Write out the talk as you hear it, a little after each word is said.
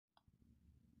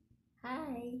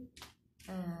Hi,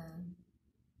 um,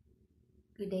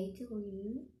 good day to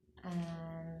you.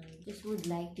 Just would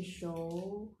like to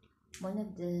show one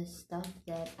of the stuff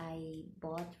that I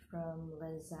bought from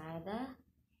Lazada.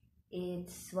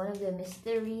 It's one of the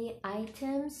mystery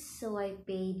items, so I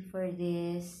paid for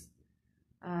this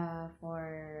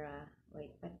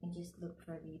wait, let me just look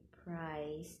for the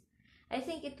price. I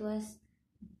think it was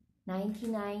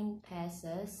 99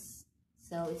 pesos.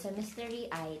 So it's a mystery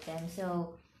item.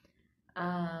 So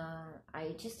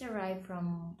I just arrived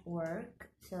from work,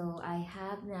 so I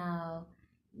have now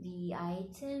the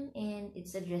item and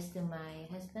it's addressed to my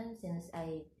husband since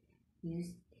I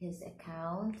used his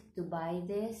account to buy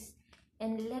this.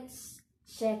 And let's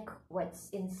check what's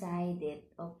inside it.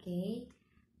 Okay,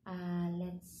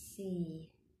 let's see.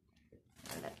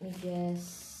 Let me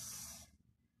just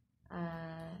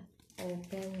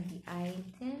open the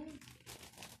item.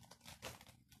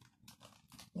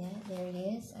 Yeah, there it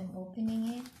is. I'm opening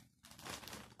it,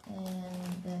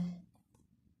 and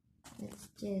let's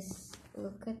just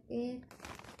look at it.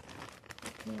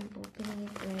 Okay, I'm opening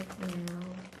it right now.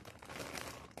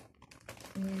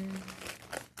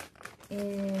 Yeah,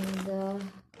 and oh,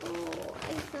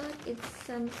 I thought it's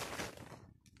some.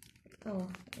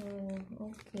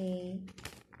 Okay.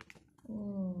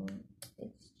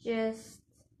 It's just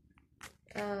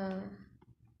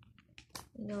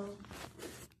you know,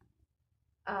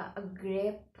 a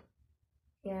grip.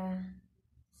 Yeah,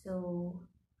 so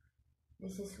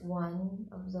this is one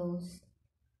of those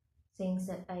things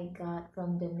that I got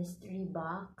from the mystery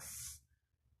box,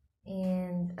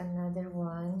 and another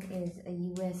one is a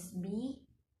USB.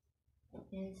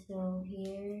 And so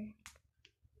here,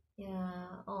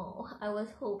 yeah, oh, I was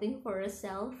hoping for a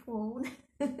cell phone.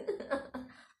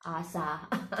 Asa.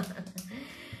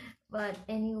 But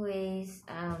anyways,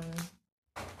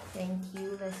 thank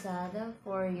you Lazada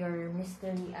for your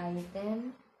mystery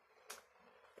item,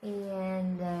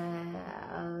 and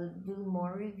I'll do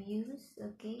more reviews.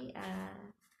 Okay,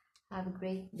 have a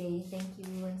great day. Thank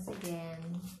you once again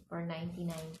for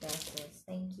 99 pesos.